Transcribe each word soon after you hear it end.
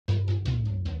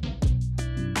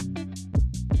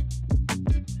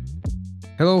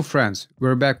Hello friends,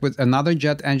 we're back with another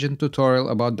JetEngine tutorial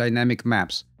about dynamic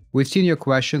maps. We've seen your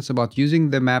questions about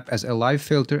using the map as a live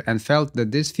filter and felt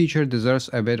that this feature deserves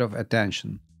a bit of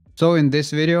attention. So in this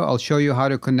video, I'll show you how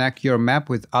to connect your map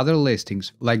with other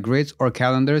listings, like grids or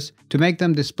calendars, to make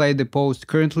them display the post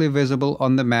currently visible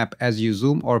on the map as you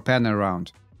zoom or pan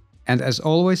around. And as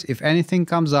always, if anything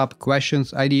comes up,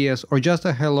 questions, ideas, or just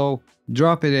a hello,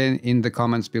 drop it in the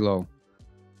comments below.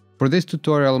 For this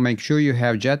tutorial, make sure you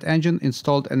have JetEngine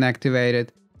installed and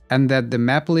activated, and that the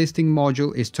map listing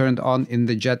module is turned on in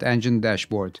the JetEngine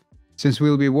dashboard. Since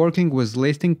we'll be working with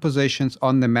listing positions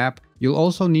on the map, you'll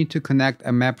also need to connect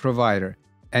a map provider.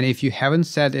 And if you haven't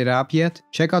set it up yet,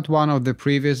 check out one of the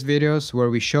previous videos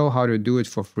where we show how to do it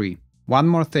for free. One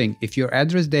more thing, if your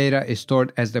address data is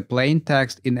stored as the plain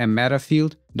text in a meta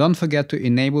field, don't forget to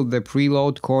enable the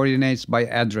preload coordinates by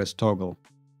address toggle.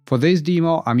 For this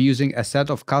demo, I'm using a set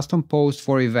of custom posts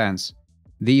for events.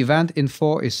 The event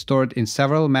info is stored in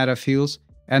several meta fields,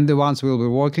 and the ones we'll be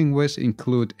working with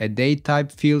include a date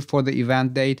type field for the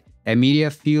event date, a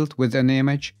media field with an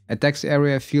image, a text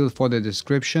area field for the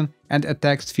description, and a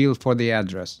text field for the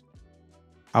address.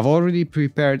 I've already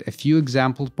prepared a few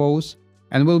example posts,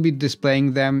 and will be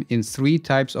displaying them in 3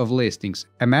 types of listings: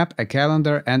 a map, a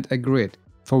calendar, and a grid,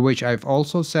 for which I've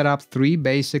also set up 3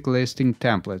 basic listing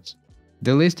templates.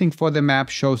 The listing for the map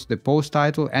shows the post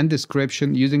title and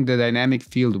description using the dynamic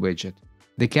field widget.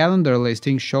 The calendar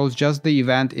listing shows just the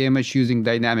event image using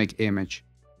dynamic image.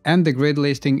 And the grid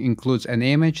listing includes an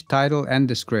image, title, and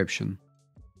description.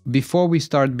 Before we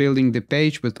start building the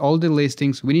page with all the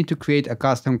listings, we need to create a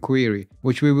custom query,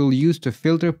 which we will use to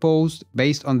filter posts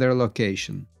based on their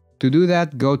location. To do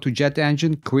that, go to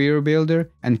JetEngine Query Builder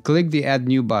and click the Add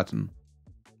New button.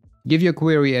 Give your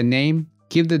query a name.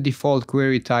 Keep the default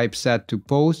query type set to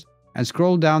post and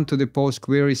scroll down to the post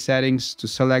query settings to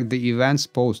select the event's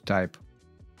post type.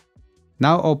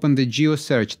 Now open the Geo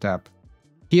Search tab.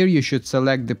 Here you should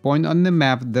select the point on the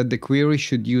map that the query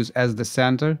should use as the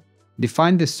center,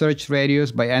 define the search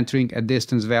radius by entering a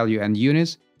distance value and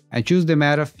units, and choose the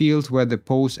meta field where the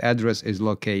post address is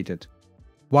located.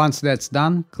 Once that's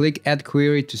done, click Add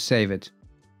Query to save it.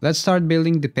 Let's start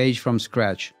building the page from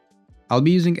scratch. I'll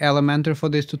be using Elementor for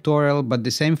this tutorial, but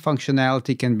the same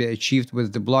functionality can be achieved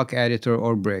with the block editor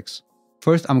or bricks.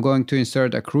 First, I'm going to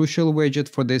insert a crucial widget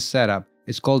for this setup.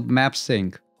 It's called Map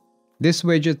Sync. This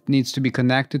widget needs to be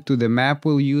connected to the map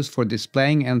we'll use for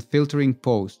displaying and filtering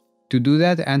posts. To do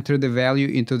that, enter the value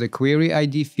into the Query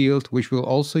ID field, which we'll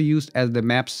also use as the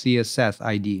map's CSS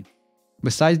ID.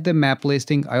 Besides the map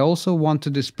listing, I also want to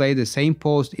display the same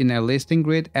post in a listing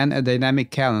grid and a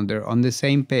dynamic calendar on the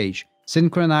same page,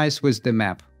 synchronized with the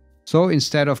map. So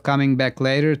instead of coming back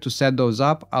later to set those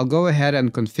up, I'll go ahead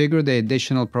and configure the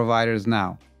additional providers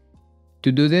now.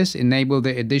 To do this, enable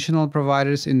the Additional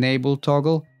Providers Enable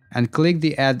toggle and click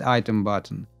the Add Item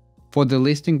button. For the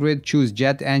listing grid, choose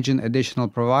JetEngine Additional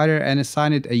Provider and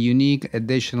assign it a unique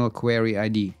additional query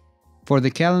ID. For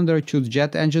the calendar, choose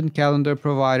JetEngine Calendar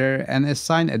Provider and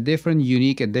assign a different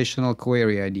unique additional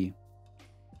query ID.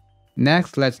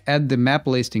 Next, let's add the map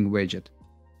listing widget.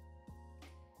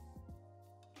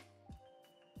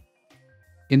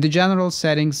 In the general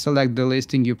settings, select the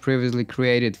listing you previously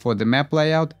created for the map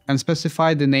layout and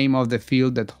specify the name of the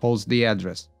field that holds the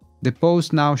address. The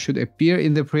post now should appear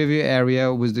in the preview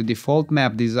area with the default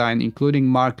map design, including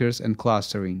markers and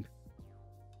clustering.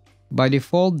 By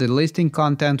default, the listing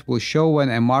content will show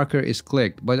when a marker is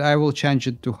clicked, but I will change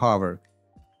it to hover.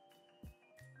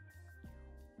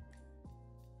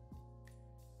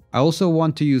 I also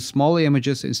want to use small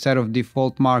images instead of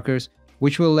default markers,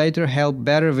 which will later help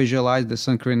better visualize the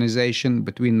synchronization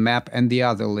between map and the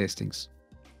other listings.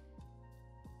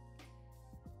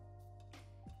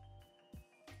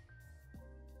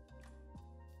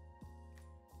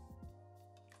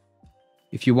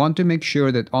 If you want to make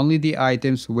sure that only the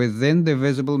items within the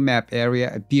visible map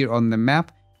area appear on the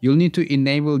map, you'll need to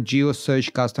enable Geo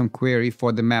Search Custom Query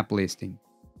for the map listing.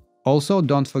 Also,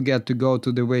 don't forget to go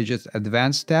to the Widget's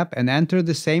Advanced tab and enter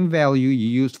the same value you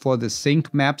used for the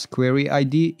Sync Maps Query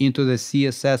ID into the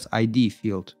CSS ID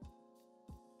field.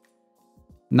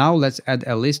 Now let's add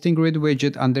a listing grid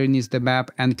widget underneath the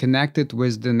map and connect it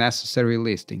with the necessary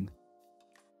listing.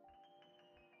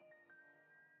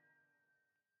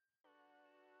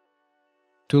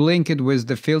 To link it with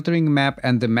the filtering map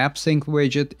and the Map Sync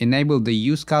widget, enable the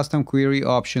Use Custom Query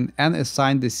option and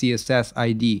assign the CSS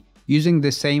ID, using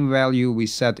the same value we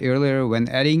set earlier when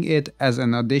adding it as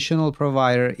an additional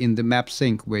provider in the Map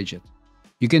Sync widget.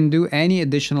 You can do any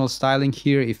additional styling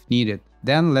here if needed.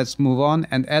 Then let's move on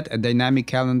and add a dynamic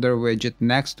calendar widget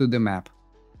next to the map.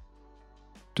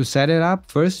 To set it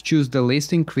up, first choose the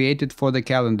listing created for the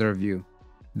calendar view.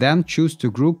 Then choose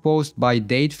to group post by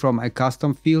date from a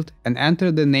custom field and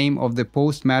enter the name of the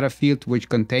post meta field which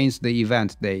contains the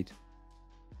event date.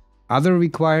 Other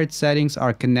required settings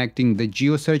are connecting the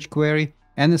GeoSearch query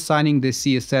and assigning the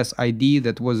CSS ID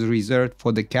that was reserved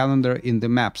for the calendar in the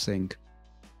map sync.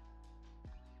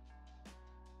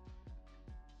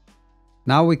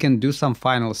 Now we can do some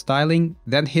final styling,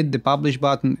 then hit the publish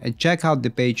button and check out the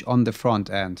page on the front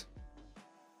end.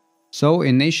 So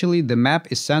initially the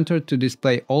map is centered to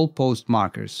display all post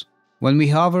markers. When we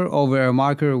hover over a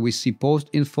marker, we see post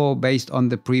info based on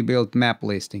the pre-built map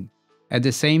listing. At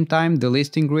the same time, the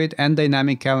listing grid and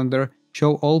dynamic calendar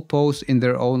show all posts in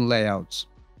their own layouts.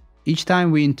 Each time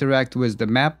we interact with the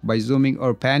map by zooming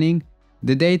or panning,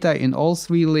 the data in all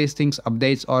three listings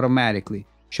updates automatically,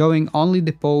 showing only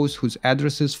the posts whose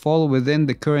addresses fall within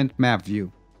the current map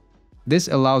view. This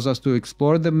allows us to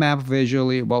explore the map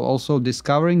visually while also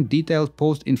discovering detailed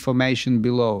post information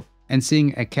below and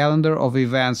seeing a calendar of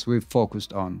events we've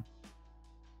focused on.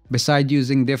 Besides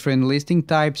using different listing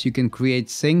types, you can create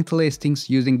synced listings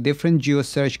using different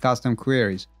GeoSearch custom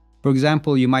queries. For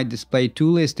example, you might display two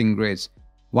listing grids,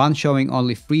 one showing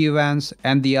only free events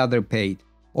and the other paid,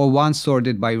 or one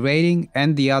sorted by rating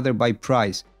and the other by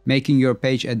price, making your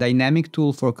page a dynamic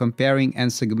tool for comparing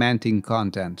and segmenting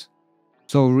content.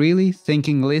 So really,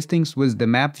 syncing listings with the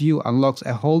map view unlocks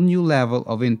a whole new level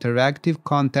of interactive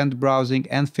content browsing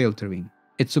and filtering.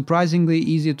 It's surprisingly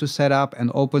easy to set up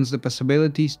and opens the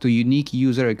possibilities to unique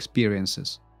user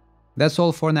experiences. That's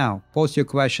all for now. Post your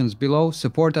questions below,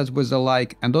 support us with a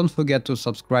like, and don't forget to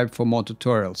subscribe for more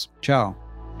tutorials. Ciao!